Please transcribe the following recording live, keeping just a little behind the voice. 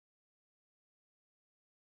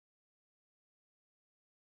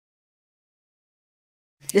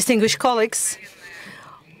distinguished colleagues,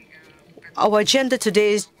 our agenda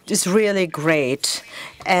today is really great,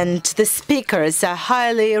 and the speakers are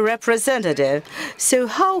highly representative. So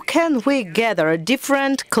how can we gather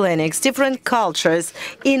different clinics, different cultures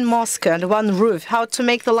in Moscow under one roof? How to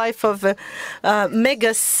make the life of a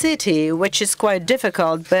mega city, which is quite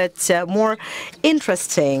difficult, but more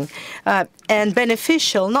interesting and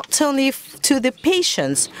beneficial, not only to the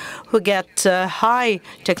patients who get high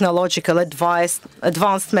technological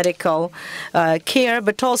advanced medical care,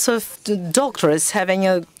 but also to doctors having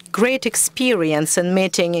a great experience in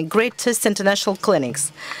meeting greatest international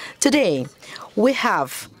clinics. Today, we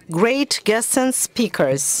have great guests and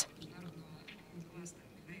speakers.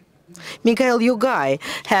 Mikhail Yugai,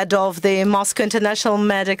 head of the Moscow International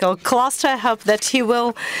Medical Cluster. I hope that he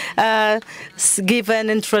will give an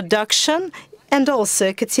introduction. And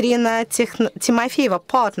also Katerina Timofeyeva,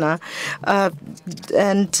 partner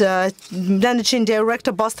and managing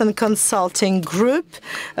director, Boston Consulting Group.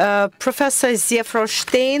 Professor Zefro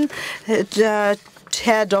Stein,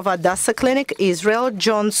 head of Hadassa Clinic, Israel.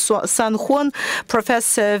 John San-Huan,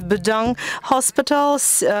 professor of Budang Hospital,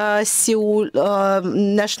 Seoul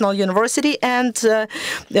National University, and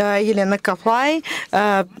Yelena Kaplai,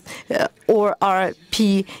 or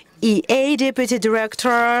RPEA, Deputy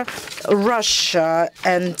Director, Russia.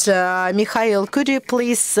 And Mikhail, could you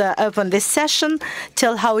please open this session?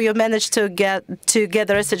 Tell how you managed to get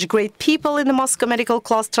together such great people in the Moscow Medical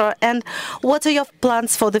Cluster, and what are your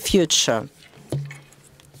plans for the future?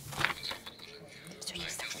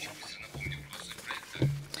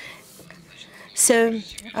 So,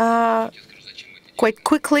 quite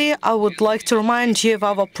quickly, I would like to remind you of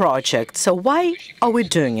our project. So why are we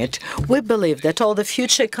doing it? We believe that all the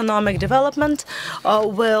future economic development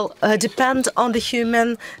will depend on the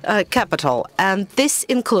human capital, and this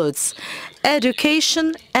includes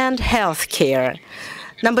education and healthcare.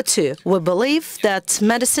 Number two, we believe that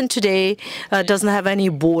medicine today doesn't have any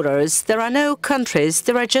borders. There are no countries,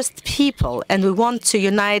 there are just people, and we want to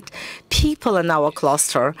unite people in our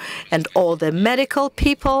cluster, and all the medical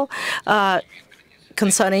people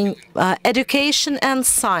concerning education and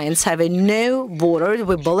science having no border.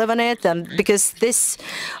 We believe in it, and because this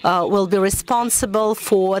will be responsible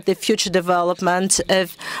for the future development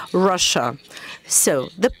of Russia. So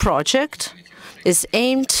the project is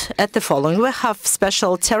aimed at the following. We have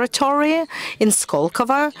special territory in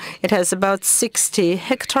Skolkovo. It has about 60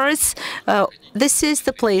 hectares. This is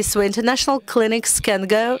the place where international clinics can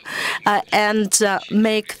go and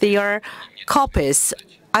make their copies.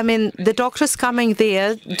 I mean, the doctors coming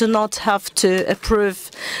there do not have to approve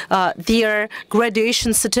their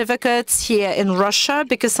graduation certificates here in Russia,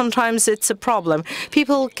 because sometimes it's a problem.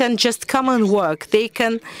 People can just come and work. They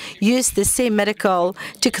can use the same medical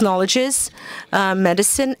technologies,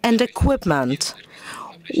 medicine and equipment,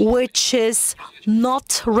 which is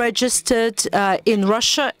not registered in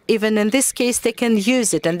Russia. Even in this case, they can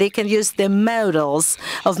use it, and they can use the models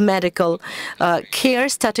of medical care,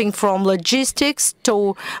 starting from logistics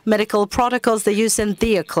to medical protocols they use in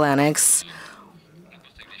their clinics.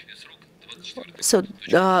 So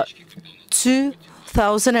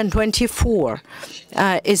 2024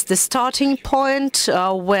 is the starting point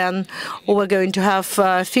when we're going to have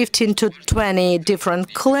 15 to 20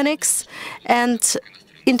 different clinics and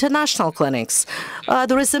international clinics.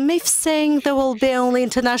 There is a myth saying there will be only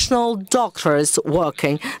international doctors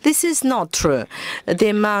working. This is not true. The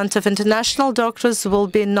amount of international doctors will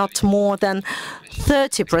be not more than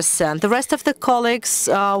 30%. The rest of the colleagues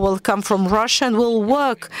will come from Russia and will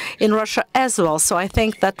work in Russia as well. So I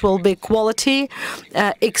think that will be quality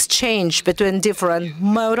exchange between different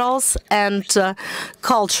models and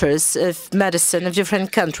cultures of medicine of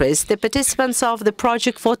different countries. The participants of the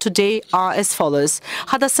project for today are as follows.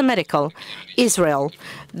 Hadassa Medical, Israel.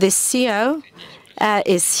 The CEO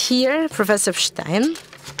is here, Professor Stein.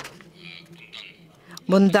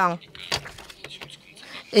 Bundang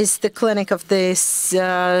is the clinic of the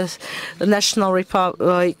National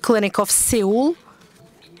Clinic of Seoul.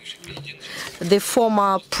 The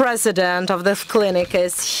former president of this clinic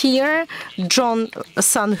is here, John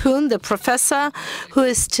San-Huan, the professor, who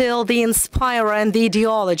is still the inspirer and the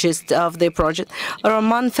ideologist of the project.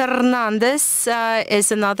 Roman Fernandez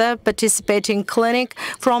is another participating clinic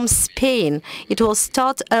from Spain. It will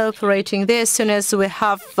start operating there as soon as we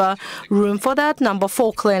have room for that. Number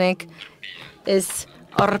 4 clinic is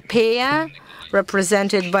Orpea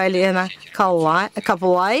represented by Lena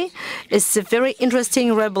Kapolai. It's a very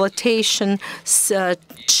interesting rehabilitation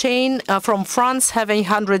chain from France, having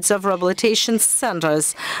hundreds of rehabilitation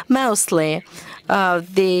centers. Mostly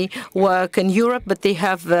they work in Europe, but they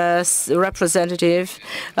have a representative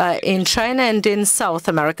in China and in South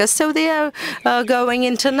America. So they are going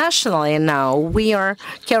internationally now. We are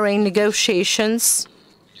carrying negotiations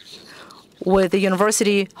with the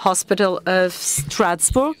University Hospital of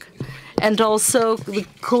Strasbourg and also the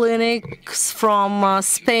clinics from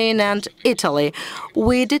Spain and Italy.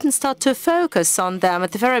 We didn't start to focus on them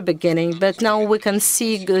at the very beginning, but now we can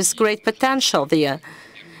see there's great potential there.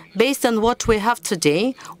 Based on what we have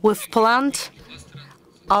today, we've planned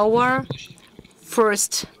our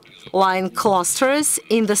first line clusters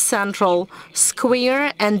in the central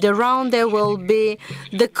square, and around there will be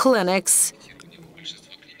the clinics.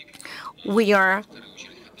 We are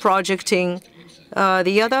projecting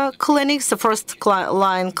the other clinics. The first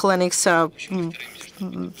line clinics are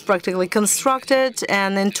practically constructed,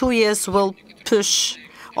 and in 2 years we'll push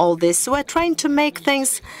all this. We're trying to make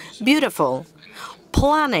things beautiful.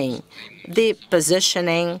 Planning the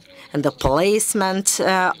positioning and the placement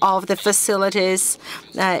of the facilities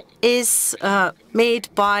is made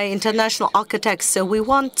by international architects. So we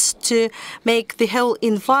want to make the whole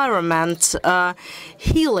environment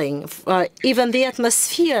healing. Even the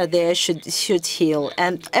atmosphere there should heal,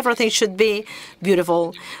 and everything should be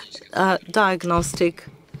beautiful. Diagnostic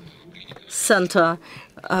center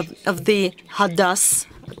of the Hadass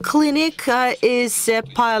clinic is a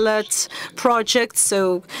pilot project,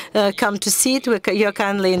 so come to see it. You're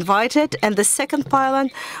kindly invited. And the second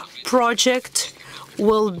pilot project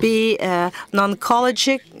will be an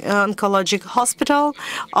oncologic hospital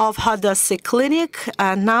of Hadassa clinic.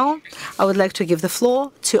 And now I would like to give the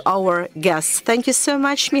floor to our guests. Thank you so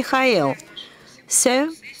much, Mikhail.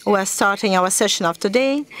 So we're starting our session of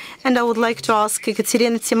today, and I would like to ask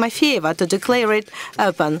Ekaterina Timofeyeva to declare it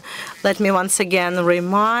open. Let me once again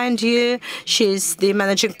remind you, she's the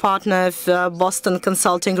managing partner of Boston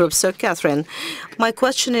Consulting Group. So, Catherine, my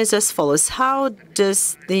question is as follows. How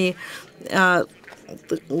does the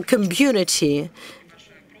community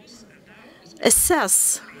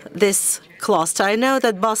assess this cluster? I know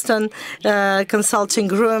that Boston Consulting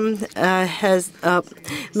Group has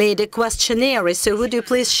made a questionnaire, so would you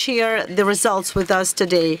please share the results with us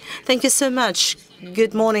today? Thank you so much.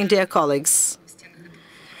 Good morning, dear colleagues.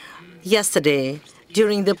 Yesterday,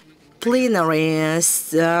 during the plenary,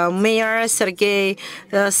 Mayor Sergei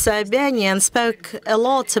Sobyanin spoke a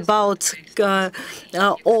lot about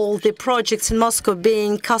all the projects in Moscow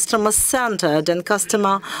being customer-centered and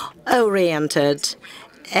customer-oriented.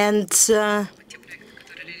 And so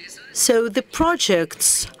the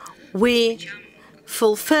projects we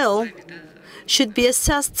fulfill should be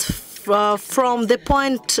assessed from the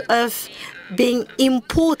point of being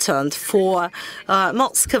important for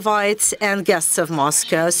Muscovites and guests of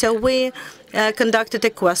Moscow. So we conducted a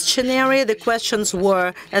questionnaire. The questions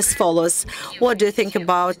were as follows. What do you think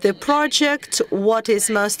about the project? What is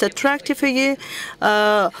most attractive for you?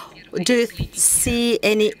 Do you see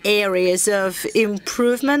any areas of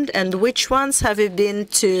improvement, and which ones have you been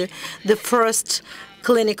to the first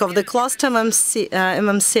clinic of the cluster,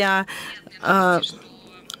 MMCI?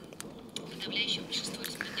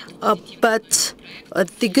 But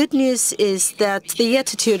the good news is that the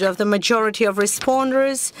attitude of the majority of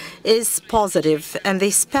responders is positive, and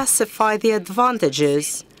they specify the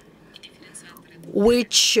advantages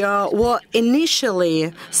which were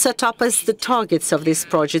initially set up as the targets of this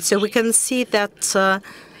project. So we can see that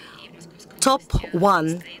top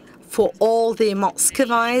one for all the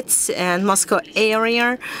Muscovites and Moscow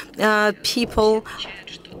area people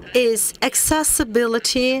is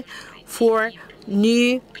accessibility for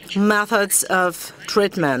new methods of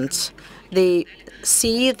treatment. They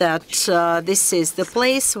see that this is the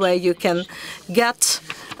place where you can get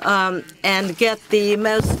the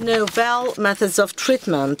most novel methods of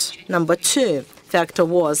treatment. Number two factor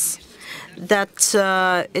was that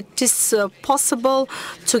it is possible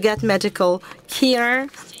to get medical care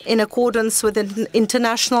in accordance with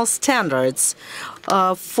international standards.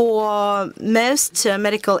 For most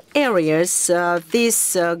medical areas,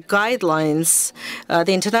 these guidelines,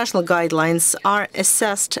 the international guidelines, are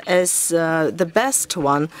assessed as the best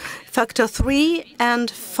one. Factor 3 and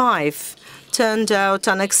 5 turned out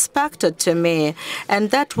unexpected to me,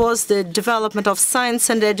 and that was the development of science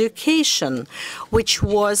and education, which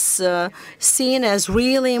was seen as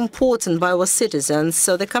really important by our citizens.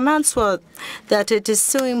 So the comments were that it is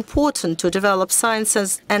so important to develop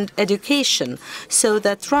science and education so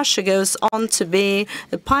that Russia goes on to be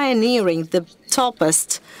pioneering the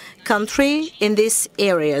toppest country in these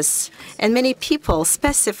areas. And many people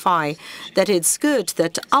specify that it's good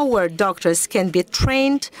that our doctors can be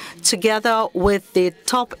trained together with the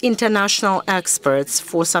top international experts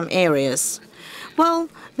for some areas. Well,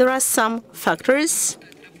 there are some factors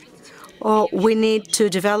we need to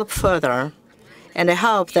develop further. And I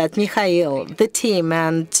hope that Mikhail, the team,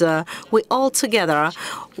 and we all together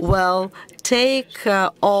will take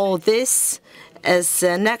all this as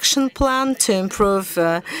an action plan to improve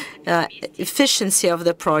efficiency of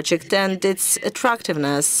the project and its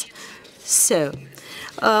attractiveness. So,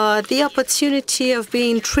 the opportunity of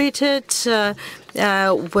being treated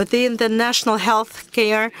within the national health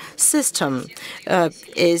care system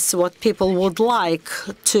is what people would like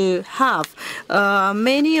to have.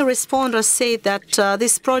 Many responders say that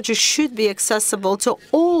this project should be accessible to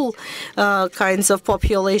all kinds of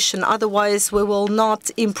population, otherwise we will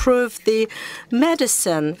not improve the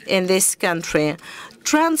medicine in this country.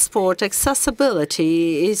 Transport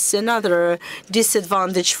accessibility is another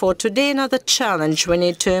disadvantage for today, another challenge we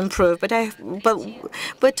need to improve. But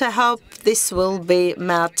I hope this will be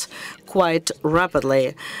met quite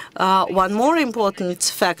rapidly. One more important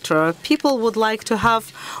factor, people would like to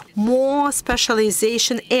have more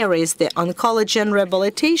specialization areas. The oncology and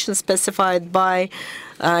rehabilitation specified by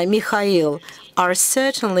Mikhail are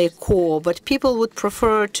certainly core, but people would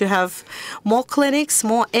prefer to have more clinics,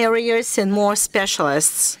 more areas, and more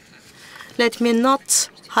specialists. Let me not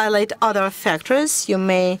highlight other factors. You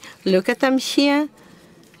may look at them here,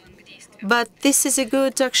 but this is a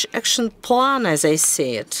good action plan as I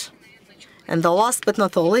see it. And the last but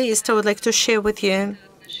not the least, I would like to share with you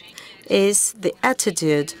is the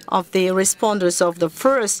attitude of the responders of the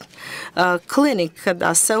first clinic,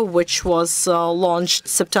 Hadassa, which was launched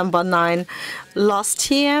September 9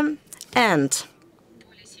 last year, and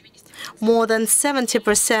more than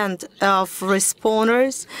 70% of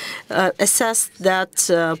responders assessed that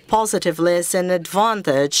positively as an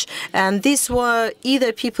advantage. And these were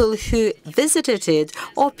either people who visited it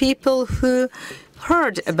or people who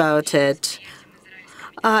heard about it.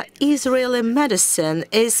 Israeli medicine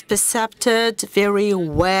is perceived very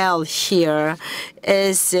well here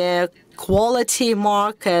as a quality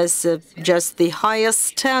mark, as just the highest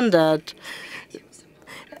standard.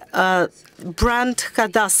 Brand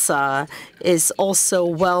Hadassa is also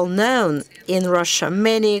well known in Russia.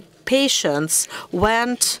 Many patients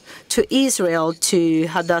went to Israel to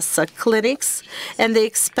Hadassa clinics, and they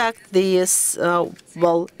expect these,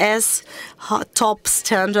 as top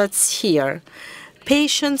standards here.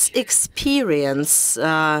 Patients' experience,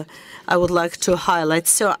 I would like to highlight.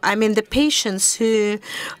 So, I mean, the patients who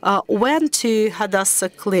went to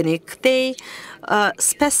Hadassa clinic, they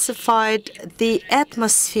specified the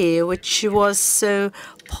atmosphere, which was so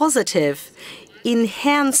positive,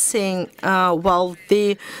 enhancing,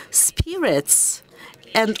 the spirits.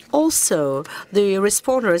 And also, the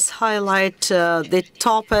responders highlight the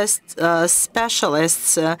toppest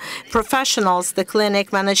specialists, professionals the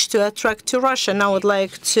clinic managed to attract to Russia. And I would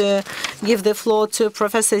like to give the floor to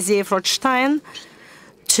Professor Zeev Rothstein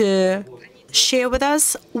to share with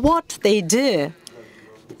us what they do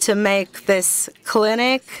to make this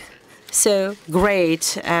clinic so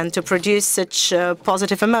great and to produce such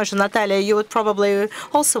positive emotion. Natalia, you would probably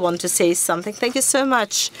also want to say something. Thank you so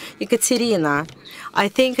much, Ekaterina. I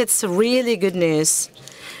think it's really good news,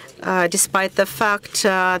 despite the fact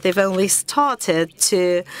they've only started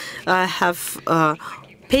to have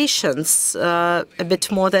patients a bit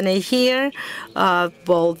more than a year.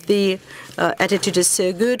 The attitude is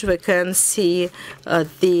so good. We can see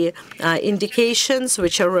the indications,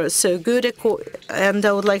 which are so good. And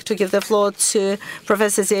I would like to give the floor to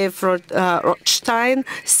Professor Zeev Rothstein,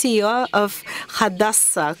 CEO of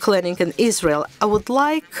Hadassa Clinic in Israel. I would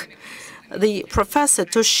like the professor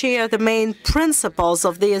to share the main principles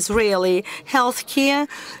of the Israeli healthcare,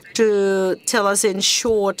 to tell us in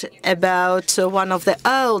short about one of the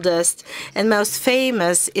oldest and most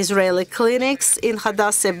famous Israeli clinics in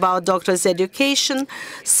Hadassah, about doctors' education,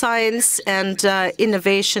 science, and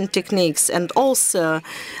innovation techniques. And also,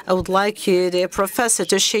 I would like you, dear professor,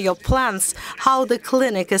 to share your plans, how the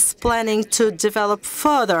clinic is planning to develop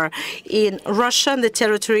further in Russia and the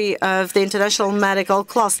territory of the international medical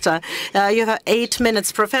cluster. You have 8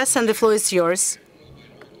 minutes, professor, and the floor is yours.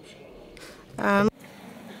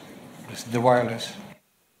 The wireless.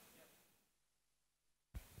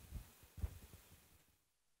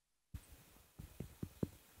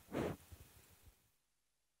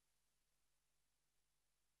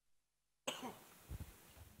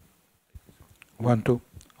 1, 2.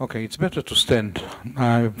 Okay, it's better to stand.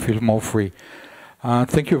 I feel more free.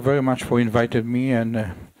 Thank you very much for inviting me,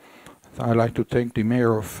 and I'd like to thank the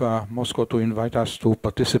mayor of Moscow to invite us to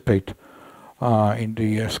participate in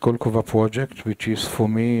the Skolkovo project, which is, for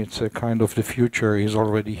me, it's a kind of the future is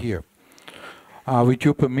already here. With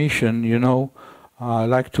your permission, you know, I'd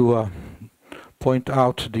like to point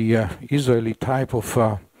out the Israeli type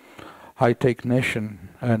of high-tech nation,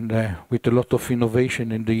 and with a lot of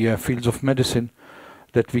innovation in the fields of medicine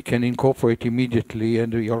that we can incorporate immediately,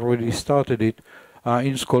 and we already started it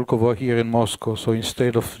in Skolkovo here in Moscow. So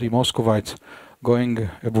instead of the Muscovites going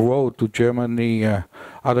abroad to Germany,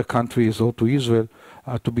 other countries, or to Israel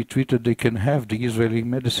to be treated, they can have the Israeli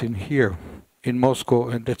medicine here in Moscow,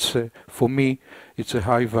 and that's, for me, it's a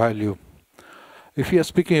high value. If you are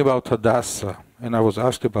speaking about Hadassa, and I was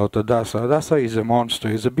asked about Hadassa, Hadassa is a monster.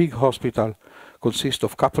 It's a big hospital, consists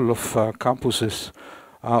of a couple of campuses.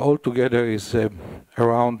 Altogether is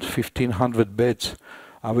around 1,500 beds.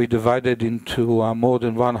 We divided into more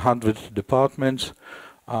than 100 departments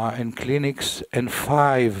and clinics, and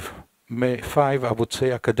five, I would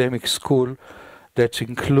say, academic school that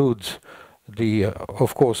includes the,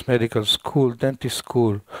 of course, medical school, dentist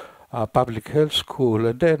school, public health school,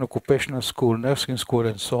 and then occupational school, nursing school,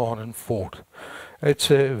 and so on and forth.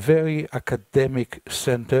 It's a very academic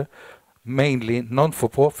center, mainly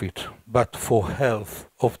non-for-profit, but for health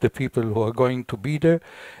of the people who are going to be there,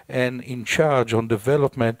 and in charge on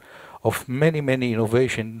development of many, many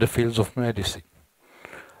innovations in the fields of medicine.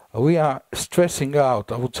 We are stressing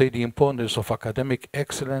out, I would say, the importance of academic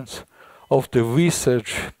excellence, of the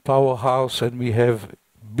research powerhouse, and we have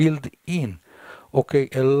built in, okay,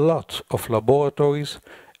 a lot of laboratories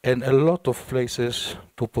and a lot of places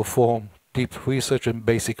to perform deep research and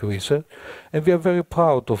basic research, and we are very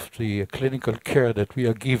proud of the clinical care that we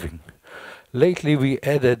are giving. Lately, we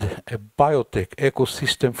added a biotech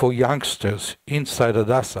ecosystem for youngsters inside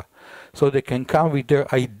Hadassa, so they can come with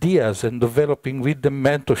their ideas and developing with the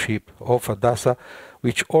mentorship of Hadassa,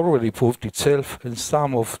 which already proved itself, and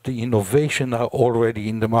some of the innovation are already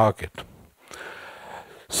in the market.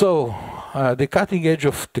 So, the cutting edge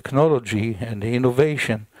of technology and the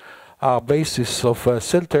innovation are basis of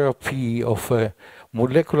cell therapy, of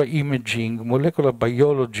molecular imaging, molecular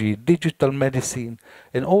biology, digital medicine,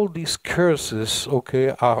 and all these courses,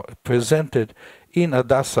 okay, are presented in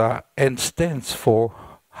Hadassa and stands for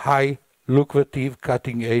high, lucrative,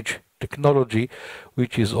 cutting-edge technology,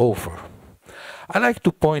 which is offered. I like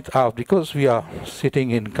to point out, because we are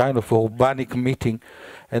sitting in kind of a urbanic meeting,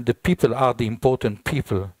 and the people are the important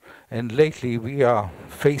people, and lately we are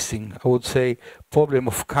facing, I would say, problem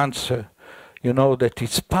of cancer. You know that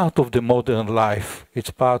it's part of the modern life,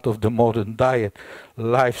 it's part of the modern diet,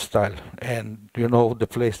 lifestyle, and you know the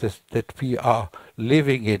places that we are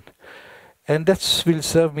living in. And that will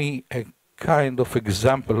serve me a kind of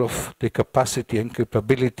example of the capacity and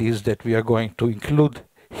capabilities that we are going to include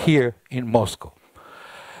here in Moscow.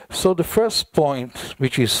 So the first point,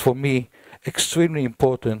 which is for me extremely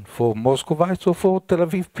important for Muscovites or for Tel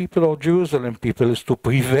Aviv people or Jerusalem people, is to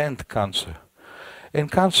prevent cancer.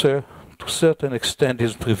 And cancer, to a certain extent,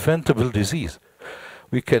 is preventable disease.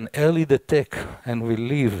 We can early detect and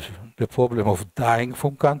relieve the problem of dying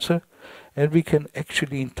from cancer, and we can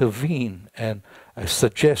actually intervene and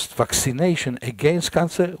suggest vaccination against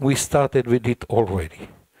cancer. We started with it already.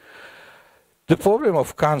 The problem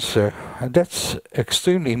of cancer, and that's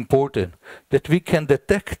extremely important, that we can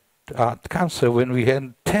detect cancer when we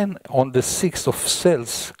have 10 on the 6 of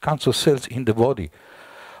cells, cancer cells in the body,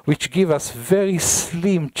 which give us very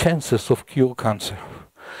slim chances of cure cancer.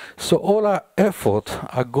 So all our efforts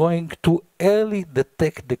are going to early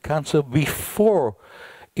detect the cancer before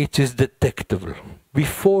it is detectable,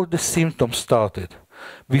 before the symptoms started,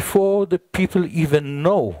 before the people even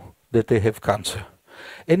know that they have cancer.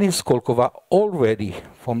 And in Skolkovo, already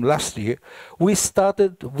from last year, we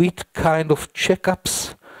started with kind of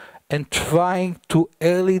checkups and trying to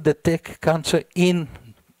early detect cancer in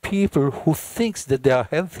people who think that they are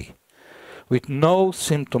healthy, with no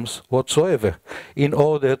symptoms whatsoever, in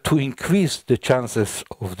order to increase the chances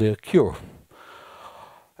of their cure.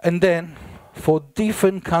 And then, for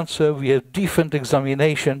different cancer, we have different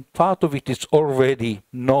examination. Part of it is already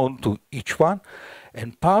known to each one,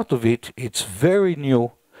 and part of it, it's very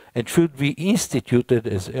new and should be instituted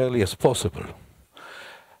as early as possible.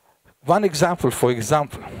 One example, for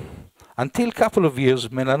example, until a couple of years,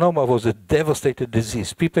 melanoma was a devastating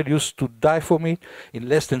disease. People used to die from it in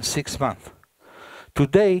less than 6 months.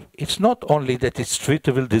 Today, it's not only that it's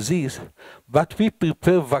treatable disease, but we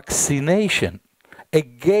prepare vaccination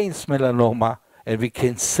against melanoma and we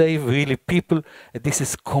can save really people. And this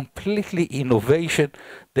is completely innovation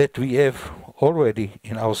that we have already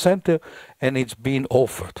in our center, and it's being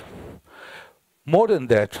offered. More than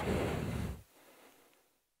that,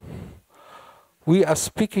 we are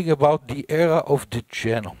speaking about the era of the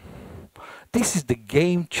genome. This is the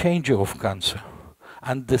game changer of cancer,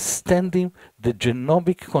 understanding the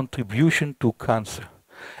genomic contribution to cancer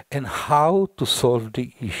and how to solve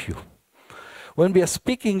the issue. When we are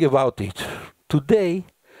speaking about it, today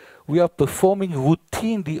we are performing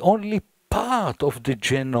routinely only part of the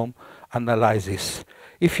genome analysis.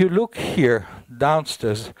 If you look here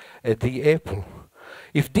downstairs at the apple,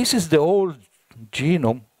 if this is the old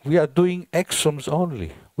genome, we are doing exomes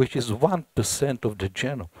only, which is 1% of the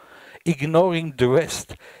genome. Ignoring the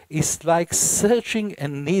rest is like searching a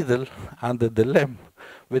needle under the lamp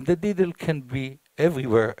when the needle can be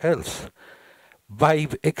everywhere else. By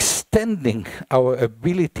extending our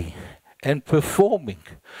ability and performing,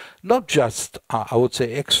 not just, I would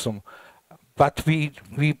say, exome, but we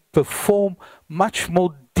perform much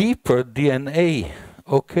more deeper DNA,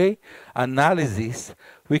 okay, analysis,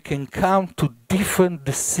 we can come to different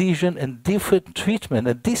decision and different treatment,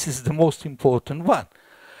 and this is the most important one.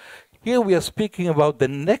 Here we are speaking about the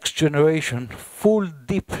next generation full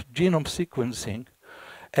deep genome sequencing,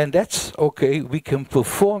 and that's okay, we can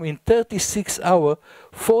perform in 36 hours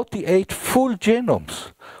 48 full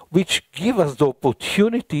genomes, which give us the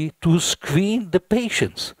opportunity to screen the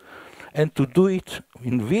patients and to do it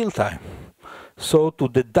in real time. So to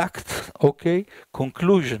deduct, okay,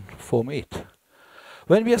 conclusion from it.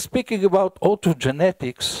 When we are speaking about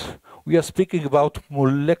autogenetics, we are speaking about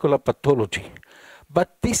molecular pathology.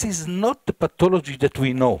 But this is not the pathology that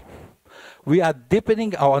we know. We are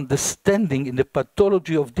deepening our understanding in the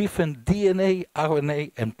pathology of different DNA,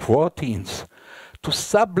 RNA, and proteins to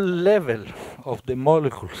sub-level of the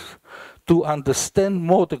molecules to understand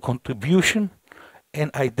more the contribution and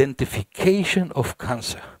identification of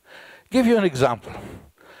cancer. Give you an example.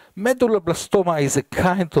 Medulloblastoma is a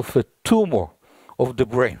kind of a tumor of the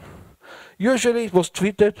brain. Usually it was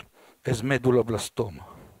treated as medulloblastoma.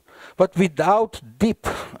 But without deep,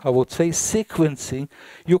 I would say, sequencing,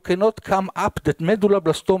 you cannot come up that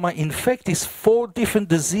medulloblastoma, in fact, is 4 different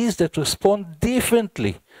diseases that respond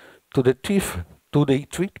differently to the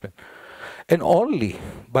treatment. And only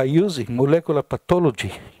by using molecular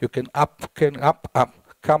pathology, you can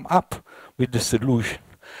come up with the solution.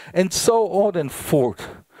 And so on and forth.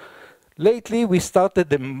 Lately, we started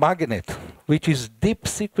the magnet, which is deep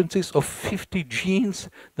sequences of 50 genes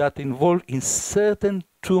that involved in certain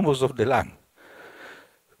tumors of the lung.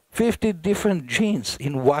 50 different genes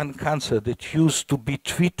in one cancer that used to be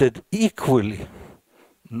treated equally,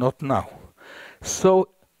 not now. So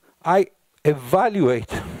I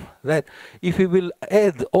evaluate that if we will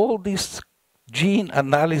add all these gene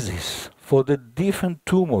analysis for the different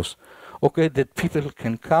tumors, okay, that people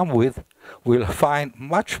can come with, we'll find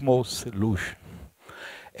much more solution.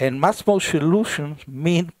 And much more solutions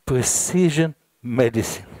mean precision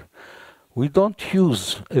medicine. We don't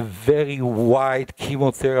use a very wide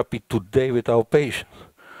chemotherapy today with our patients.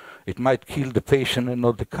 It might kill the patient and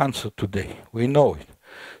not the cancer today. We know it.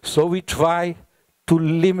 So we try to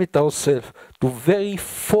limit ourselves to very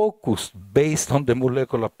focused based on the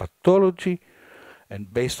molecular pathology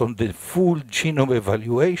and based on the full genome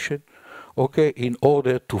evaluation, okay, in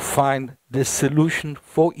order to find the solution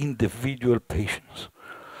for individual patients.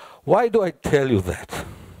 Why do I tell you that?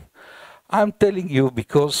 I'm telling you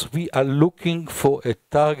because we are looking for a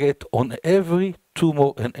target on every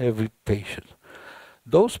tumor and every patient.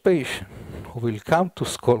 Those patients who will come to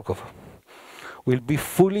Skolkovo will be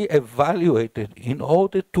fully evaluated in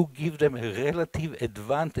order to give them a relative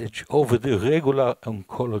advantage over the regular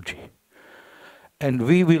oncology. And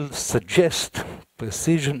we will suggest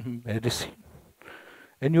precision medicine.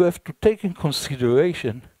 And you have to take in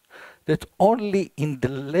consideration that only in the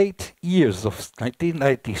late years of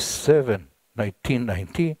 1997,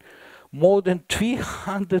 1919, more than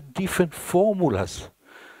 300 different formulas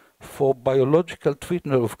for biological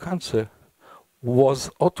treatment of cancer was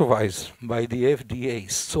authorized by the FDA.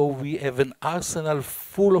 So we have an arsenal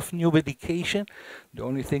full of new medication. The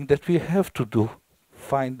only thing that we have to do,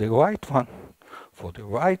 find the right one for the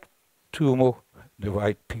right tumor, the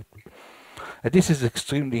right people. And this is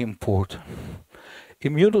extremely important.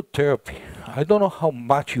 Immunotherapy, I don't know how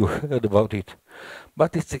much you heard about it,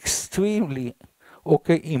 but it's extremely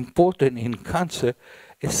important in cancer,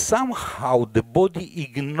 as somehow the body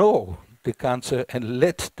ignores the cancer and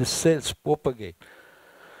let the cells propagate.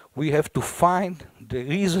 We have to find the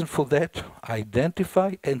reason for that,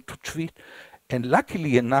 identify and to treat. And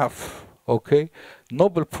luckily enough, okay,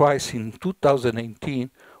 Nobel Prize in 2018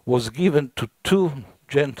 was given to two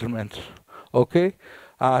gentlemen, okay,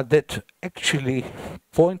 that actually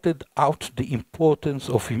pointed out the importance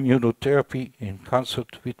of immunotherapy in cancer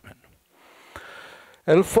treatment.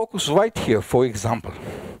 I'll focus right here, for example.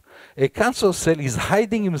 A cancer cell is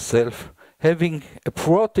hiding himself, having a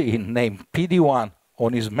protein named PD-1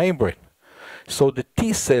 on his membrane. So the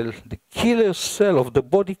T cell, the killer cell of the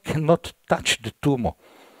body, cannot touch the tumor.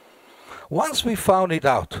 Once we found it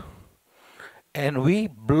out, and we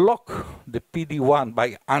block the PD-1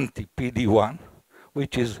 by anti-PD-1,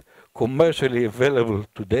 which is commercially available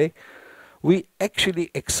today, we actually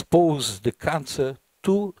expose the cancer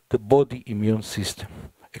to the body immune system.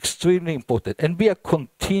 Extremely important. And we are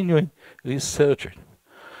continuing researching.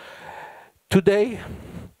 Today,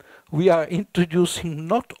 we are introducing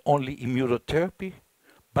not only immunotherapy,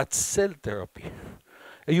 but cell therapy.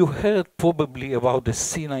 You heard probably about the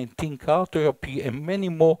C19 CAR therapy and many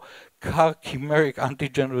more CAR chimeric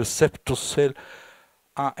antigen receptor cell.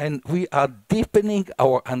 And we are deepening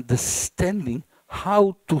our understanding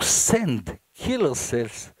how to send killer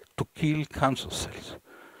cells to kill cancer cells.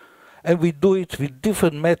 And we do it with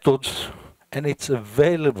different methods, and it's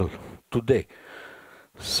available today.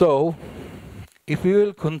 So, if we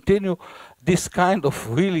will continue this kind of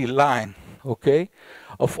really line, okay,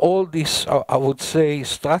 of all this, I would say,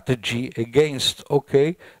 strategy against,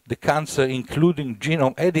 okay, the cancer, including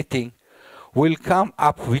genome editing, will come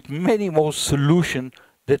up with many more solutions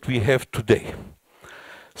that we have today.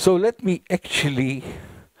 So let me actually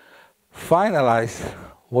finalize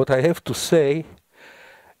what I have to say,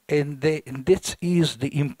 and that is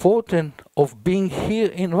the importance of being here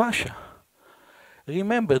in Russia.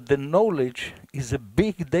 Remember, the knowledge is a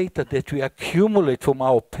big data that we accumulate from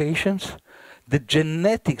our patients, the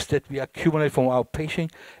genetics that we accumulate from our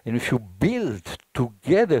patients, and if you build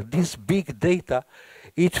together this big data,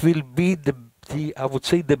 it will be I would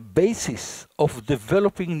say, the basis of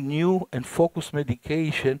developing new and focused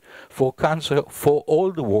medication for cancer for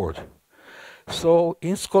all the world. So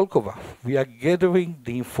in Skolkovo, we are gathering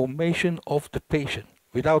the information of the patient,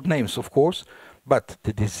 without names, of course, but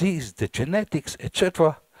the disease, the genetics,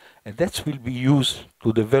 etc., and that will be used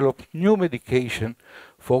to develop new medication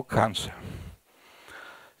for cancer.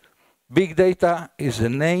 Big data is a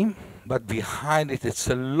name, but behind it, it's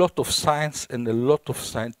a lot of science and a lot of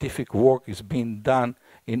scientific work is being done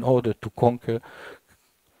in order to conquer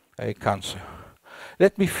cancer.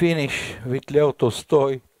 Let me finish with Leo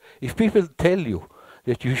Tolstoy. If people tell you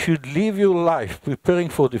that you should live your life preparing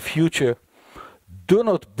for the future, do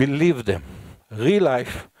not believe them. Real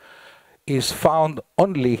life is found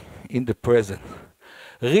only in the present.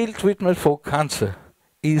 Real treatment for cancer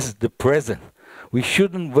is the present. We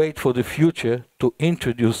shouldn't wait for the future to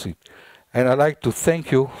introduce it. And I'd like to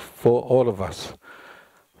thank you for all of us.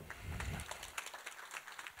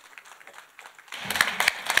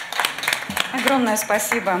 Огромное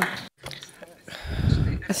спасибо.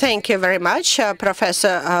 Thank you very much,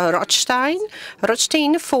 Professor Rothstein,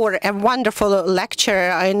 for a wonderful lecture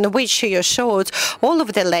in which you showed all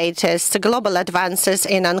of the latest global advances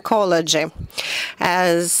in oncology.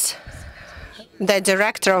 As the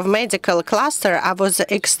director of medical cluster, I was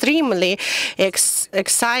extremely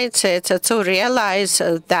excited to realize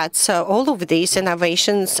that all of these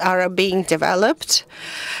innovations are being developed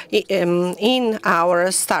in our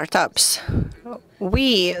startups.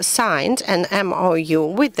 We signed an MOU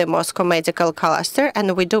with the Moscow Medical Cluster,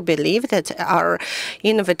 and we do believe that our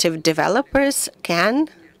innovative developers can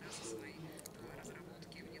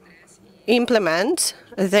implement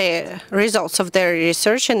the results of their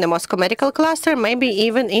research in the Moscow Medical Cluster, maybe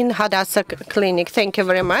even in Hadassah Clinic. Thank you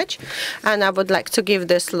very much. And I would like to give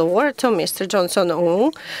this floor to Mr. Johnson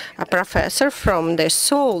Ung, a professor from the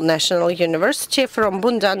Seoul National University, from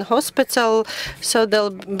Bundan Hospital. So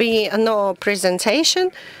there'll be no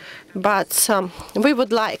presentation, but we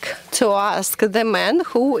would like to ask the man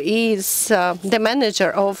who is the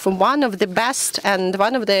manager of one of the best and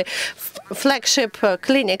one of the flagship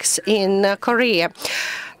clinics in Korea.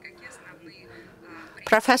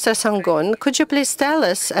 Professor Sang-gun, could you please tell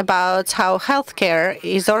us about how healthcare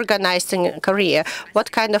is organized in Korea?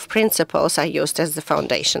 What kind of principles are used as the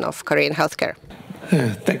foundation of Korean healthcare?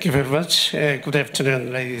 Thank you very much. Good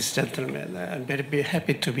afternoon, ladies and gentlemen. I'm very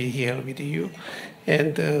happy to be here with you.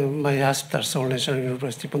 And my hospital, Seoul National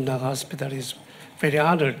University Bundang Hospital, is very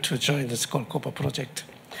honored to join the Skolkovo project.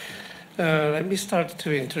 Let me start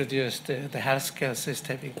to introduce the healthcare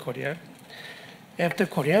system in Korea. After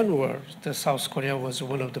Korean War, the South Korea was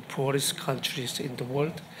one of the poorest countries in the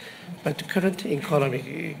world, but the current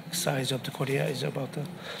economic size of the Korea is about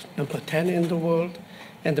number 10 in the world,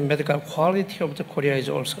 And the medical quality of the Korea is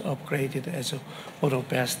also upgraded as one of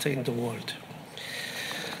the best in the world.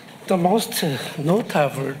 The most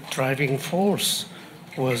notable driving force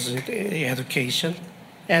was the education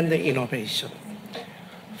and the innovation.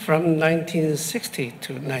 From 1960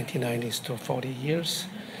 to 1990s to 40 years,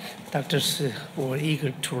 doctors were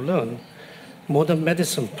eager to learn modern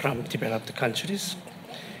medicine from developed countries.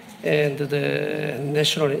 And the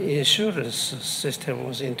national insurance system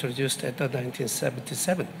was introduced at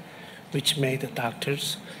 1977, which made the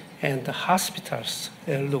doctors and the hospitals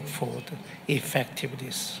look for the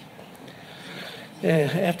effectiveness.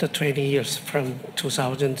 After 20 years, from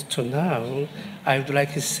 2000 to now, I would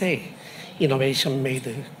like to say innovation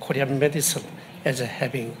made Korean medicine as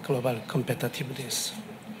having global competitiveness.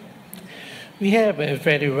 We have a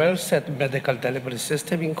very well-set medical delivery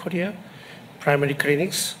system in Korea, primary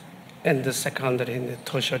clinics, and the secondary and the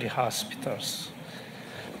tertiary hospitals.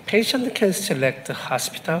 Patients can select the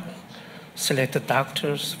hospital, select the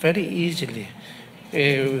doctors very easily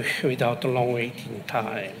without a long waiting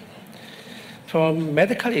time. For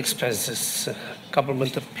medical expenses,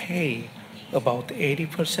 government pay about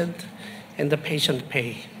 80%, and the patient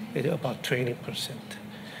pay about 20%.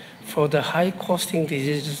 For the high-costing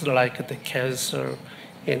diseases like the cancer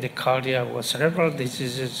and the cardiac or cerebral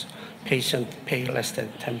diseases, patients pay less than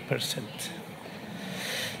 10%.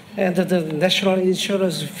 And the national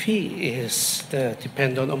insurance fee is the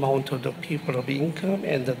dependent amount of the people of income,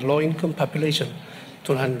 and the low-income population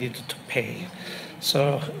do not need to pay.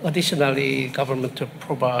 So additionally, government to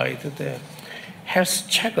provide the health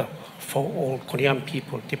checkup for all Korean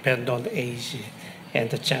people, depending on age and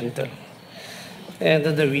the gender. And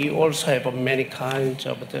we also have many kinds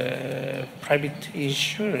of the private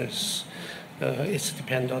insurance. It's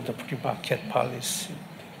dependent on the free market policy.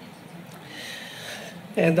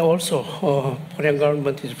 And also, Korean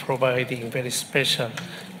government is providing very special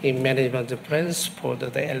management plans for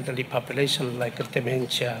the elderly population, like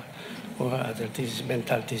dementia or other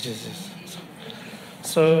mental diseases.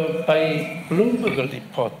 So by Bloomberg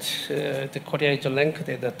report, the Korea is ranked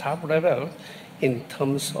at the top level in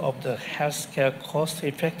terms of the healthcare cost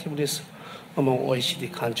effectiveness among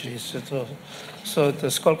OECD countries. So the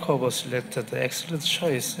scorecard selected the excellent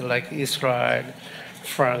choice like Israel,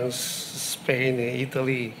 France, Spain,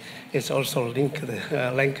 Italy is also ranked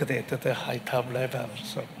at the high top level.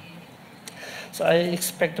 So I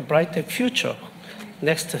expect a brighter future.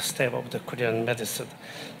 Next step of the Korean medicine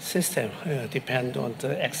system depend on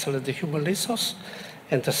the excellent human resource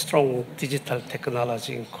and the strong digital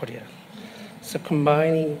technology in Korea. So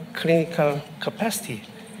combining clinical capacity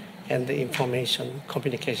and the information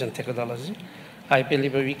communication technology, I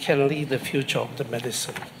believe we can lead the future of the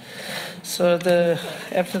medicine. So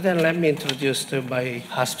after that, let me introduce my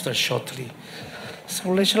hospital shortly.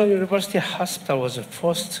 So National University Hospital was the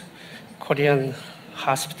first Korean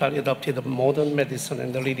hospital adopted modern medicine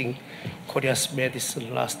and leading Korea's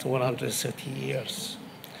medicine last 130 years.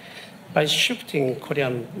 By shifting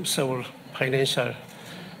Korean Seoul financial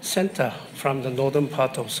center from the northern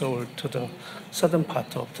part of Seoul to the southern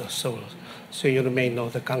part of the Seoul, so you may know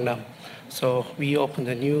the Gangnam. So we opened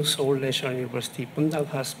a new Seoul National University Bundang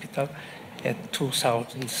Hospital at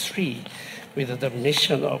 2003 with the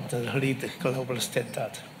mission of the lead global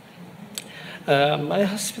standard. My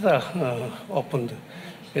hospital opened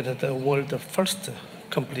with the world's first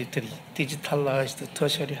completely digitalized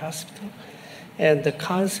tertiary hospital. And the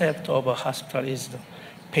concept of a hospital is the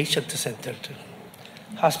patient-centered.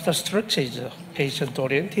 Hospital structure is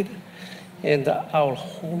patient-oriented, and our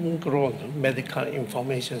homegrown medical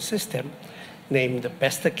information system, named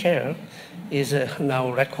Best Care, is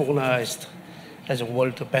now recognized as a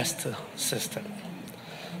world's best system.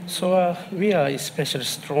 So we are especially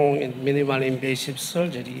strong in minimally invasive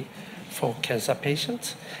surgery for cancer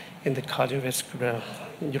patients in the cardiovascular,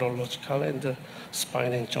 neurological, and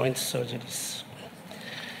spine and joint surgeries.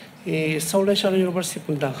 Seoul National University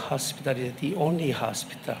Bundang Hospital is the only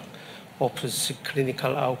hospital offers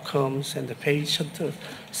clinical outcomes and the patient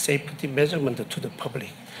safety measurement to the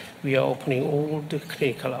public. We are opening all the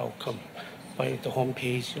clinical outcome by the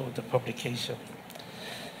homepage of the publication.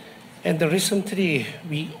 And recently,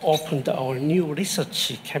 we opened our new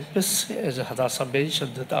research campus. As Hadassa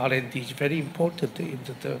mentioned, that R&D is very important in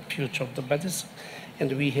the future of the medicine,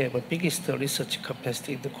 and we have the biggest research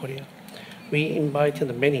capacity in Korea. We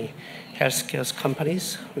invited many healthcare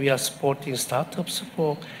companies. We are supporting startups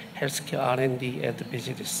for healthcare R&D and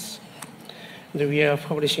business. And we are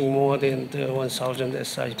publishing more than 1,000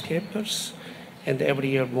 SI papers, and every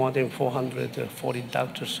year more than 440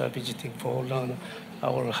 doctors are visiting for learn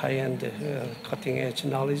our high-end cutting-edge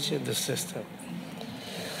knowledge in the system.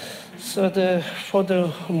 So for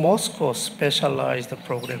the Moscow specialized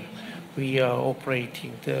program, we are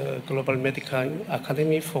operating the Global Medical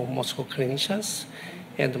Academy for Moscow clinicians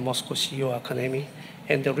and the Moscow CEO Academy.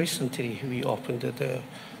 And recently, we opened the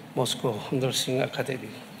Moscow Nursing Academy.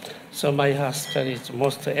 So my hospital is the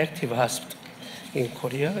most active hospital in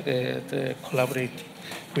Korea, collaborating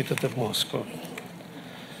with the Moscow.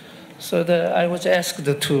 So I was asked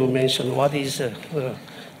to mention what is a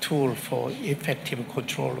tool for effective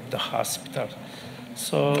control of the hospital.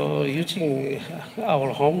 So using our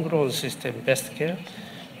homegrown system, Best Care,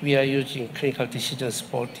 we are using clinical decision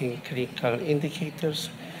supporting clinical indicators,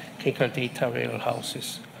 clinical data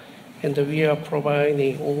warehouses. And we are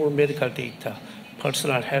providing all medical data,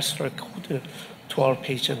 personal health record to our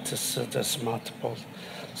patients, the smartphone.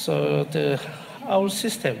 So our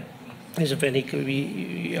system is very good.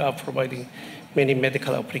 We are providing many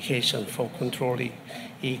medical applications for controlling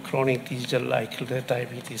chronic disease like the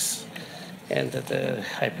diabetes and the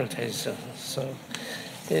hypertension. So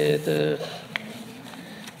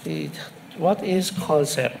what is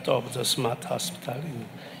concept of the smart hospital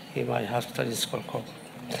in my hospital in Skolkovo?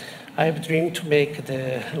 I have dreamed to make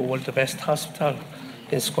the world's best hospital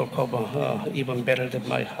in Skolkovo even better than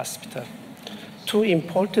my hospital. Two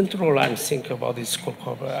important roles I'm thinking about in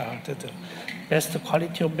Skolkovo are the best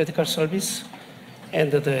quality of medical service and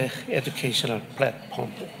the educational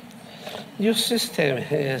platform. New system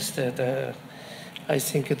is I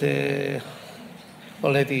think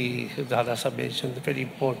already Hadassa mentioned, the very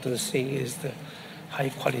important thing is the high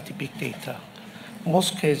quality big data.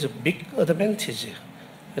 Moscow has a big advantage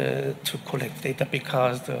to collect data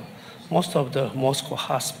because most of the Moscow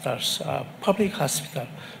hospitals are public hospitals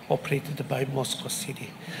operated by Moscow City.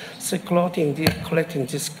 So collecting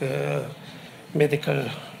this medical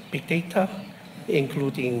big data,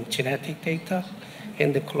 including genetic data,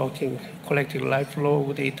 and collecting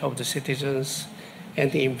lifelong data of the citizens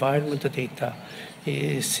and the environmental data,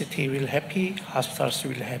 city will happy, hospitals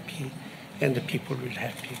will happy, and the people will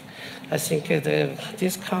happy. I think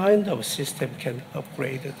this kind of system can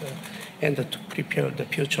upgrade and to prepare the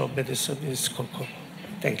future of medicine in Skolkovo.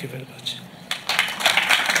 Thank you very much.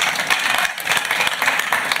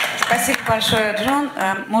 Спасибо большое, Джон.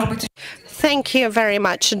 Может быть, Thank you very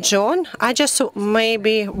much, John. I just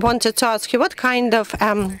maybe wanted to ask you what kind of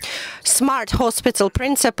smart hospital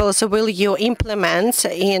principles will you implement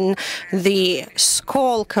in the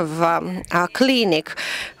Skolkovo clinic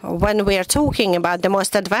when we are talking about the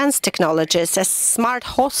most advanced technologies? As smart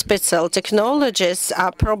hospital technologies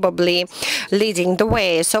are probably leading the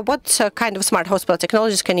way. So what kind of smart hospital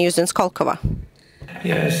technologies can you use in Skolkovo?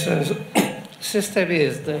 Yes, system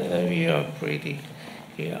is we are creating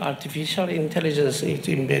artificial intelligence is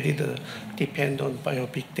embedded, depend on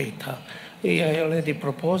big data. I already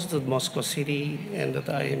proposed to Moscow City and the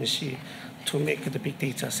IMC to make the big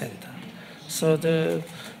data center. So the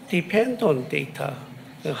depend on data,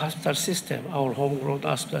 the hospital system, our homegrown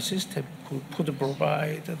hospital system could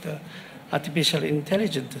provide the artificial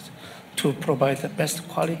intelligence to provide the best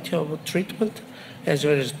quality of treatment as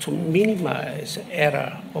well as to minimize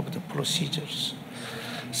error of the procedures.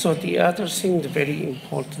 So the other thing, the very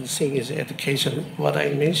important thing is education, what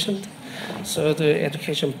I mentioned. So the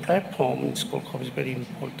education platform in Skolkovo is very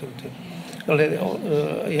important.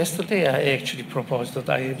 Yesterday, I actually proposed to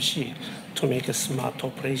the IMC to make a smart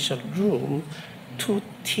operation room to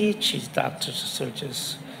teach doctors,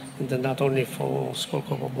 surgeons, and not only for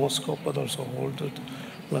Skolkovo, Moscow, but also all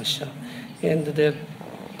Russia. And that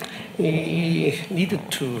we needed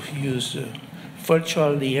to use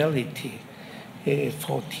virtual reality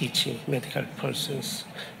for teaching medical persons.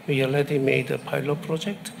 We already made a pilot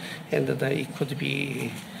project, and that it could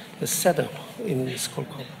be set up in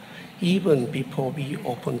Skolkovo. Even before we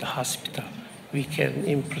open the hospital, we can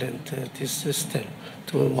implement this system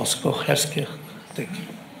to Moscow healthcare. Thank you.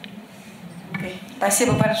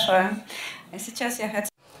 Спасибо большое. Сейчас я хочу...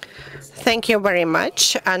 Thank you very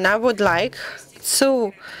much. And I would like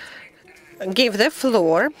to give the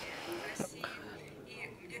floor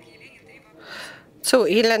to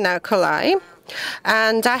Elena Kolai.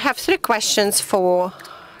 And I have three questions for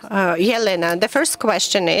Yelena. The first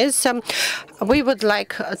question is, we would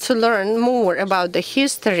like to learn more about the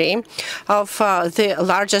history of the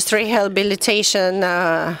largest rehabilitation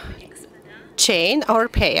chain,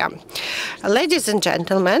 Особая. Ladies and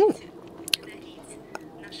gentlemen,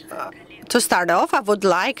 to start off, I would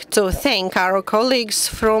like to thank our colleagues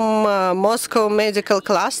from Moscow Medical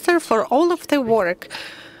Cluster for all of the work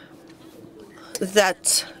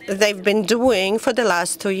that they've been doing for the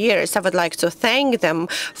last 2 years. I would like to thank them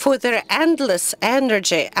for their endless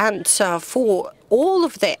energy and for all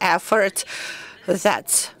of the effort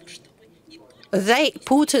that they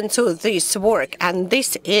put into this work, and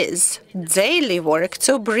this is daily work,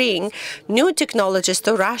 to bring new technologies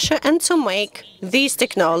to Russia and to make these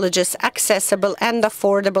technologies accessible and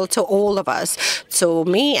affordable to all of us, to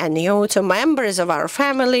me and you, to members of our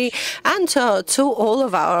family, and to all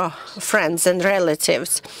of our friends and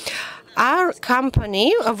relatives. Our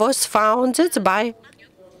company was founded by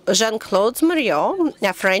Jean-Claude Mariot,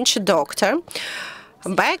 a French doctor,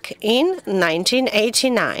 back in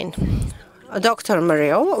 1989. Dr.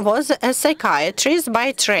 Mariot was a psychiatrist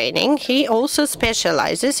by training. He also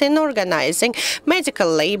specializes in organizing medical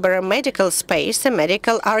labor, medical space, and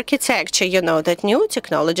medical architecture. You know that new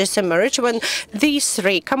technologies emerge when these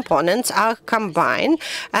three components are combined.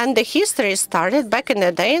 And the history started back in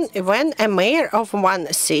the day when a mayor of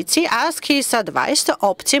one city asked his advice to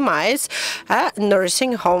optimize a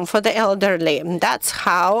nursing home for the elderly. That's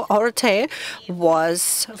how Orte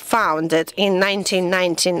was founded in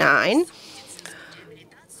 1999.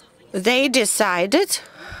 They decided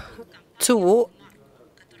to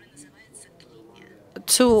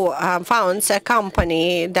found a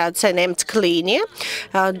company that's named Clinia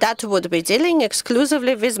that would be dealing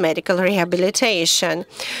exclusively with medical rehabilitation.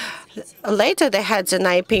 Later, they had an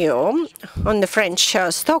IPO on the French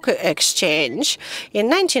stock exchange. In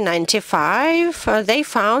 1995, they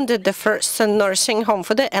founded the first nursing home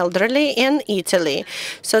for the elderly in Italy.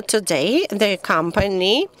 So today, the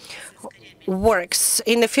company works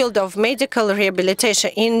in the field of medical rehabilitation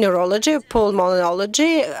in neurology,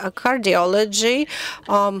 pulmonology, cardiology,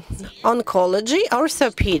 oncology,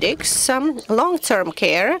 orthopedics, long-term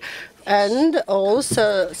care, and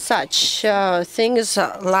also such things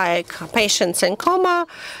like patients in coma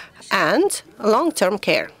and long-term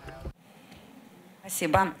care.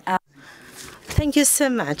 Thank you so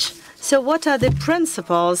much. So what are the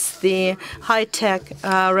principles, the high-tech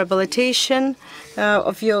rehabilitation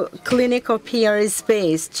of your clinic or PR is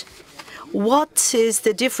based? What is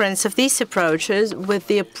the difference of these approaches with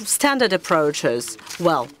the standard approaches?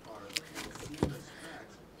 Well,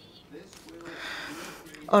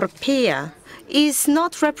 Orpea is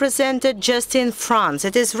not represented just in France.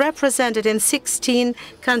 It is represented in 16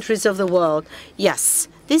 countries of the world. Yes,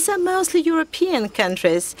 these are mostly European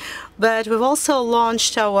countries, but we've also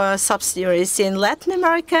launched our subsidiaries in Latin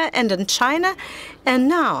America and in China, and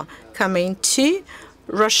now coming to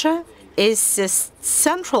Russia is a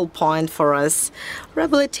central point for us.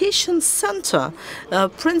 Rehabilitation center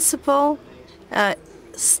principle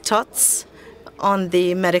starts on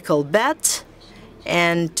the medical bed,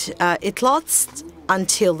 and it lasts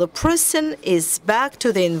until the person is back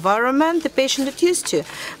to the environment the patient is used to.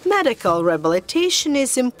 Medical rehabilitation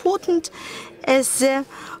is important as a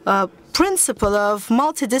principle of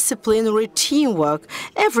multidisciplinary teamwork.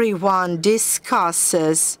 Everyone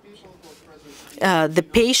discusses the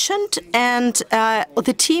patient, and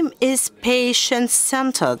the team is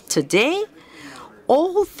patient-centered. Today,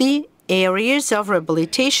 all the areas of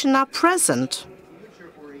rehabilitation are present.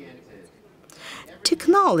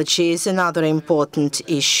 Technology is another important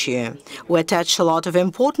issue. We attach a lot of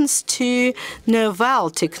importance to novel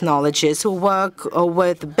technologies. We work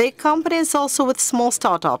with big companies, also with small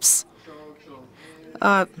startups.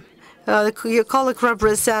 Your colleague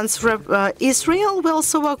represents Israel. We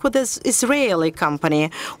also work with this Israeli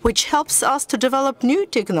company, which helps us to develop new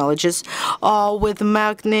technologies with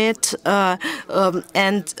magnet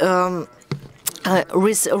and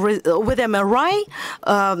with MRI,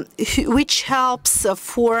 which helps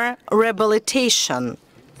for rehabilitation.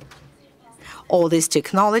 All these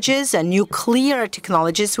technologies and nuclear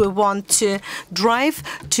technologies we want to drive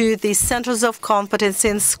to the centers of competence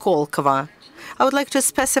in Skolkovo. I would like to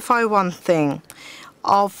specify one thing.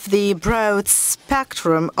 Of the broad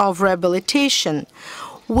spectrum of rehabilitation,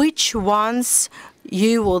 which ones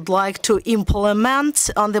you would like to implement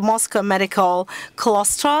on the Moscow medical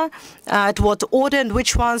cluster, at what order, and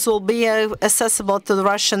which ones will be accessible to the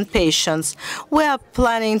Russian patients? We are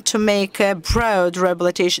planning to make a broad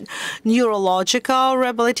rehabilitation, neurological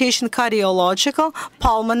rehabilitation, cardiological,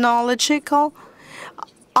 pulmonological.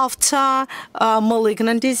 After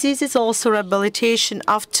malignant diseases, also rehabilitation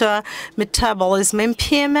after metabolism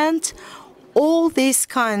impairment. All these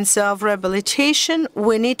kinds of rehabilitation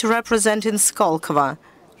we need to represent in Skolkovo.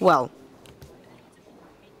 Well,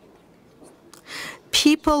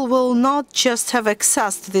 people will not just have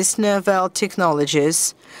access to these novel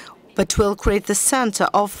technologies, but will create the center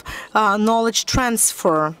of knowledge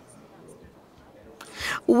transfer.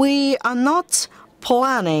 We are not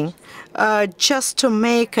planning just to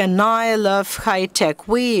make an Isle of high-tech.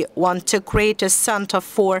 We want to create a center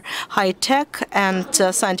for high-tech and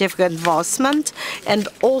scientific advancement, and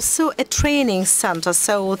also a training center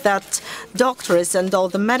so that doctors and all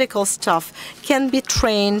the medical staff can be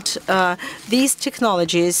trained these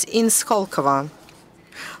technologies in Skolkovo.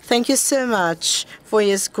 Thank you so much for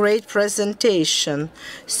this great presentation.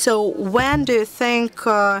 So when do you think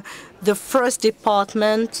the first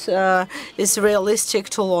department is realistic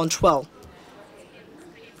to launch? Well,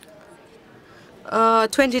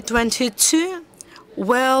 2022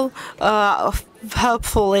 will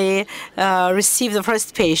hopefully receive the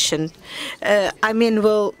first patient. I mean,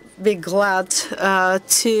 we'll be glad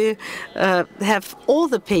to have all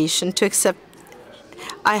the patients to accept.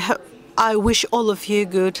 I wish all of you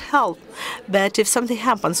good health, but if something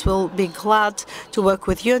happens, we'll be glad to work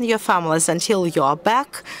with you and your families until you are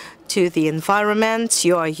back to the environment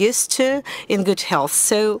you are used to in good health.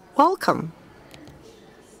 So, welcome.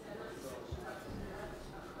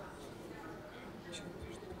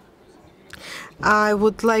 I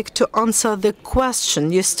would like to answer the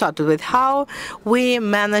question you started with, how we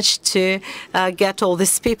managed to get all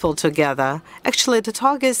these people together. Actually, the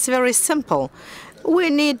target is very simple.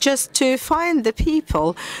 We need just to find the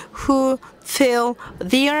people who feel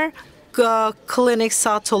their clinics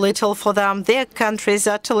are too little for them, their countries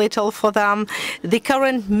are too little for them, the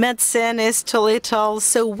current medicine is too little.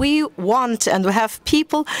 So we want, and we have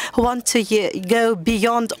people who want to go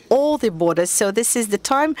beyond all the borders. So this is the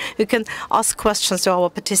time you can ask questions to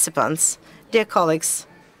our participants. Dear colleagues,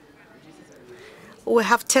 we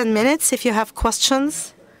have 10 minutes. If you have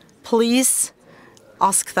questions, please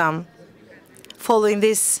ask them. Following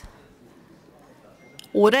this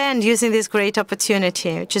order and using this great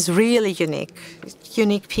opportunity, which is really unique.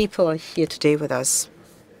 Unique people are here today with us.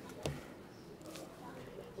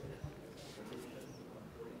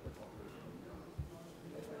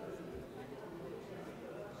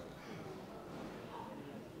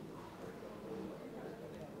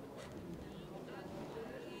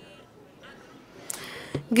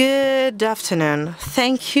 Good afternoon.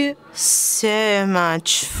 Thank you so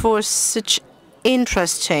much for such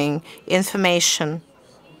interesting information.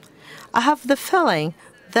 I have the feeling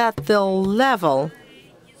that the level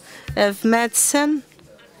of medicine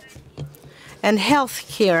and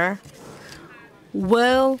healthcare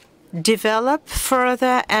will develop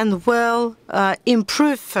further and will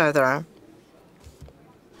improve further.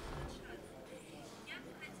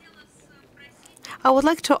 I would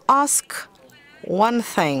like to ask one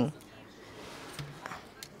thing,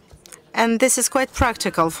 and this is quite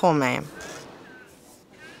practical for me.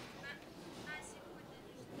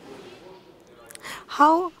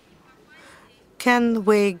 How can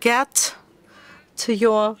we get to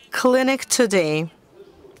your clinic today?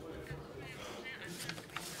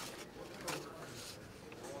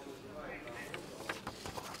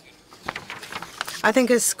 I think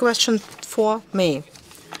it's a question for me.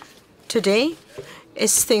 Today,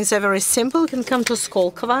 things are very simple. You can come to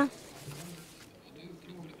Skolkovo.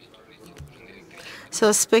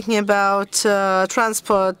 So speaking about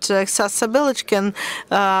transport accessibility, you can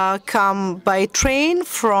come by train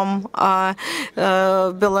from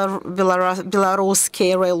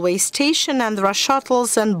Belaruskaya railway station, and there are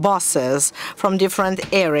shuttles and buses from different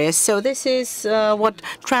areas. So this is what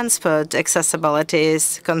transport accessibility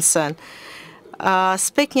is concerned.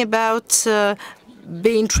 Speaking about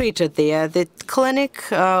being treated there, the clinic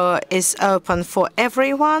is open for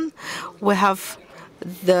everyone. We have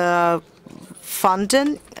the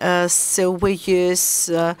funding, so we use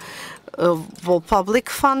public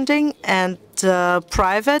funding and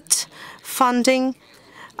private funding.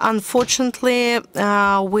 Unfortunately,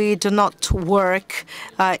 we do not work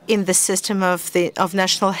in the system of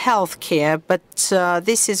national health care, but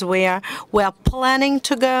this is where we are planning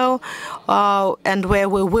to go and where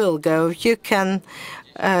we will go. You can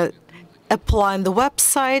apply on the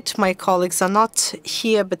website. My colleagues are not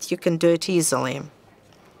here, but you can do it easily.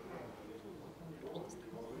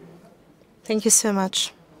 Thank you so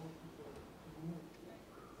much.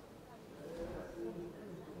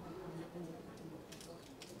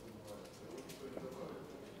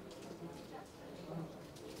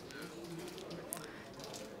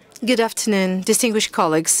 Good afternoon, distinguished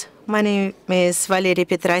colleagues. My name is Valery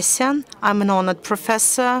Petrosyan. I'm an honored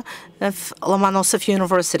professor of Lomonosov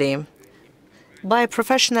University. By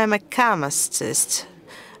profession, I'm a chemist,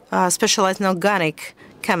 specialized in organic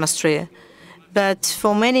chemistry. But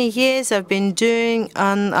for many years, I've been doing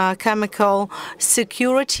on chemical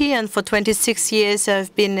security, and for 26 years,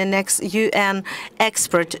 I've been an UN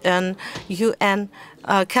expert on UN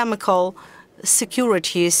chemical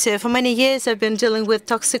security. So for many years, I've been dealing with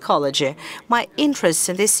toxicology. My interest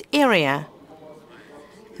in this area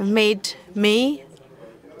made me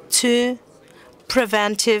to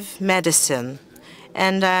preventive medicine.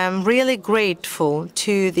 And I'm really grateful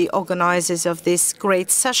to the organizers of this great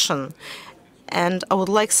session. And I would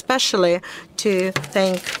like especially to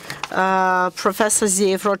thank Professor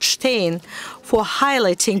Zeev Rothstein for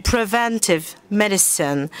highlighting preventive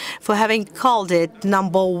medicine, for having called it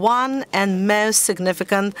 #1 and most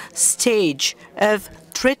significant stage of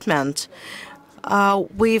treatment.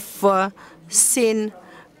 We've seen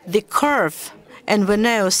the curve, and we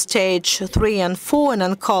know stage 3 and 4 in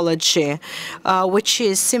oncology, which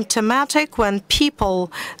is symptomatic when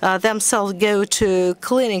people themselves go to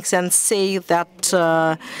clinics and say that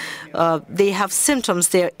they have symptoms,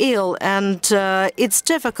 they're ill, and it's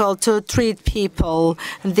difficult to treat people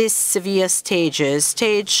in these severe stages.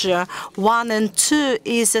 Stage 1 and 2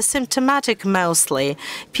 is asymptomatic mostly.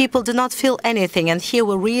 People do not feel anything, and here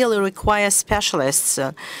we really require specialists,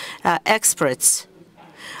 experts.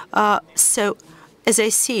 So, as I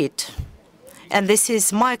see it, and this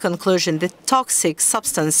is my conclusion, the toxic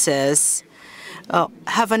substances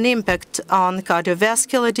have an impact on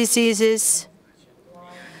cardiovascular diseases,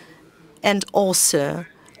 and also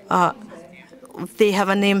they have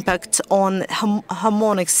an impact on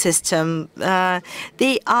hormonic system.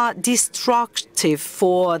 They are destructive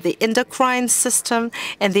for the endocrine system,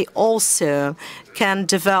 and they also can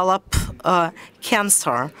develop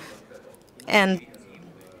cancer. And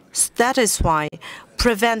that is why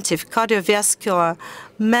preventive cardiovascular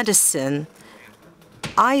medicine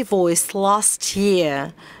I voiced last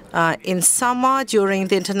year in summer during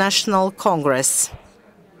the International Congress.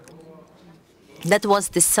 That was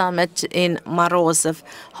the summit in Morozov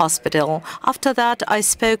Hospital. After that, I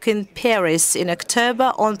spoke in Paris in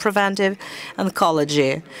October on preventive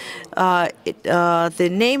oncology. The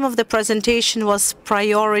name of the presentation was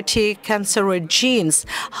Priority Cancerogens,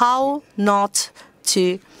 How Not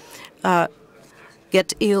to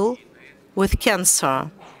Get Ill with Cancer.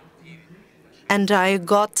 And I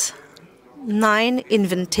got 9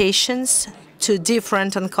 invitations to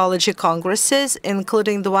different oncology congresses,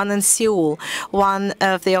 including the one in Seoul. One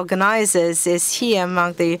of the organizers is here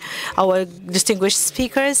among our distinguished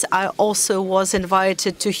speakers. I also was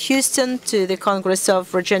invited to Houston to the Congress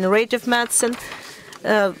of Regenerative Medicine.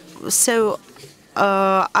 I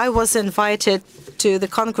was invited to the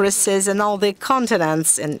congresses in all the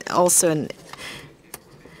continents, and also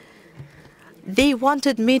they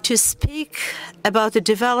wanted me to speak about the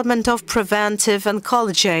development of preventive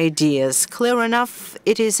oncology ideas. Clear enough,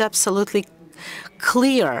 it is absolutely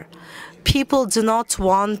clear. People do not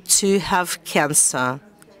want to have cancer.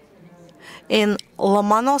 In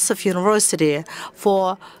Lomonosov University,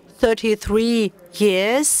 for 33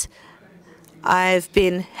 years, I've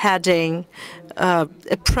been heading a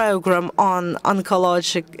program on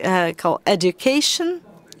oncological education,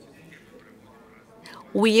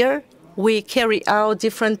 where we carry out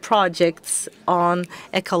different projects on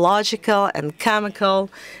ecological and chemical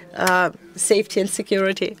safety and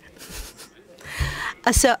security.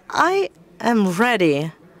 So I am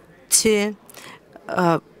ready to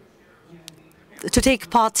take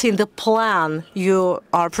part in the plan you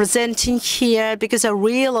are presenting here, because I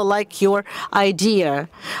really like your idea.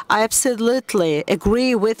 I absolutely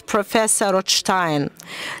agree with Professor Rothstein.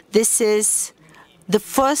 This is the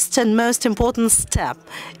first and most important step.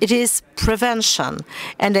 It is prevention.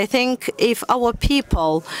 And I think if our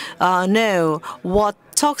people know what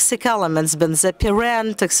toxic elements,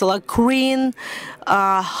 benzopiren, toxylachrine,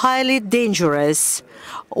 are highly dangerous,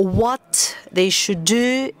 what they should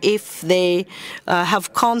do if they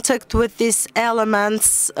have contact with these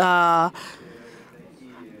elements. I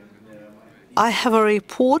have a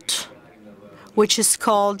report which is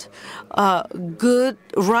called Good,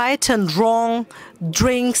 Right and Wrong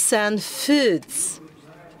Drinks and Foods.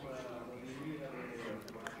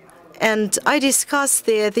 And I discussed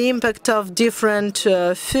there the impact of different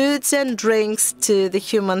foods and drinks to the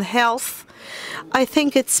human health. I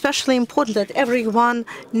think it's especially important that everyone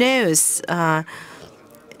knows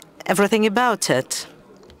everything about it.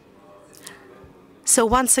 So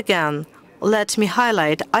once again, let me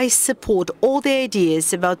highlight, I support all the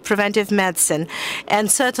ideas about preventive medicine, and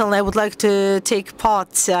certainly I would like to take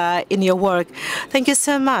part in your work. Thank you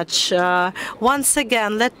so much. Once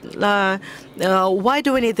again, why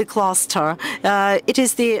do we need the cluster? It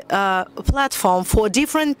is the platform for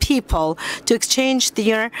different people to exchange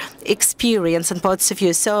their experience and points of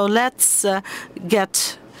view. So let's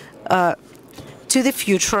get to the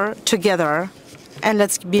future together, and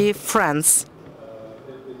let's be friends.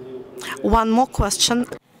 One more question.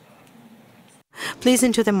 Please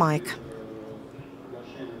into the mic.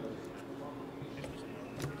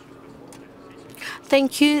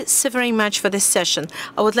 Thank you so very much for this session.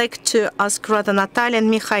 I would like to ask Roda, Natalia, and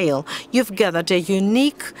Mikhail. You've gathered a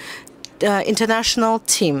unique international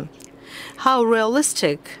team. How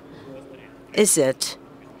realistic is it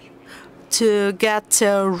to get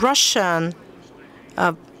a Russian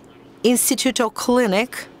institute or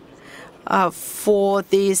clinic for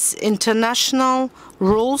these international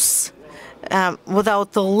rules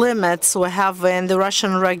without the limits we have in the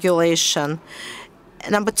Russian regulation?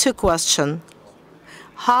 Number two question.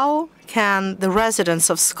 How can the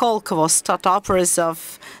residents of Skolkovo, start-uppers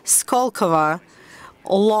of Skolkovo,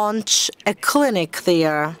 launch a clinic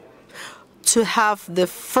there to have the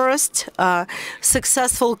first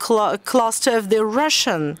successful cluster of the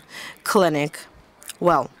Russian clinic?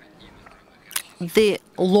 Well, the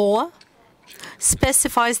law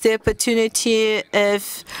specifies the opportunity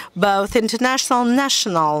of both international and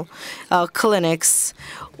national clinics.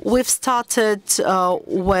 We've started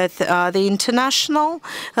with the international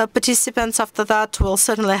participants. After that, we'll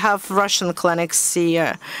certainly have Russian clinics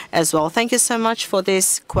here as well. Thank you so much for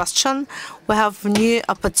this question. We have new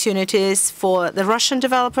opportunities for the Russian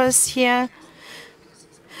developers here.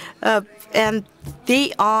 And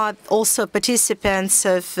they are also participants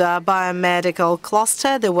of biomedical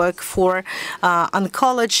cluster. They work for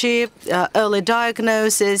oncology, early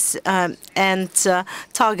diagnosis, and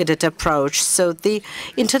targeted approach. So the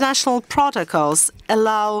international protocols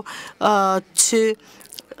allow to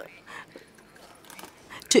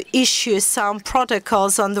issue some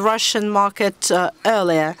protocols on the Russian market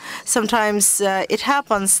earlier. Sometimes it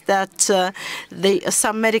happens that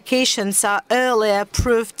some medications are earlier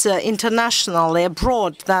approved internationally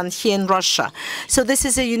abroad than here in Russia. So this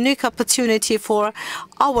is a unique opportunity for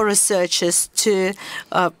our researchers to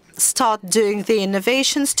start doing the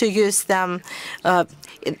innovations, to use them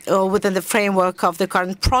within the framework of the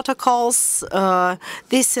current protocols.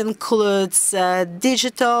 This includes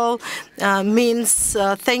digital means.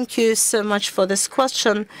 Thank you so much for this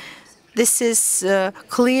question. This is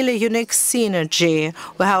clearly unique synergy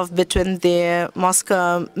we have between the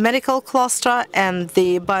Moscow Medical Cluster and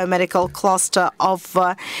the Biomedical Cluster of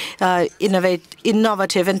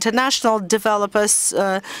innovative international developers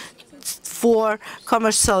for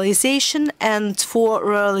commercialization and for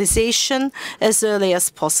realization as early as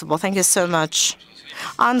possible. Thank you so much.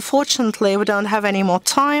 Unfortunately, we don't have any more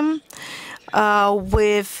time.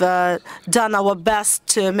 We've done our best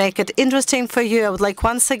to make it interesting for you. I would like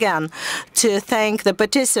once again to thank the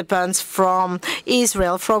participants from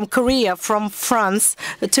Israel, from Korea, from France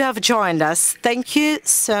to have joined us. Thank you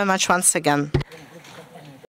so much once again.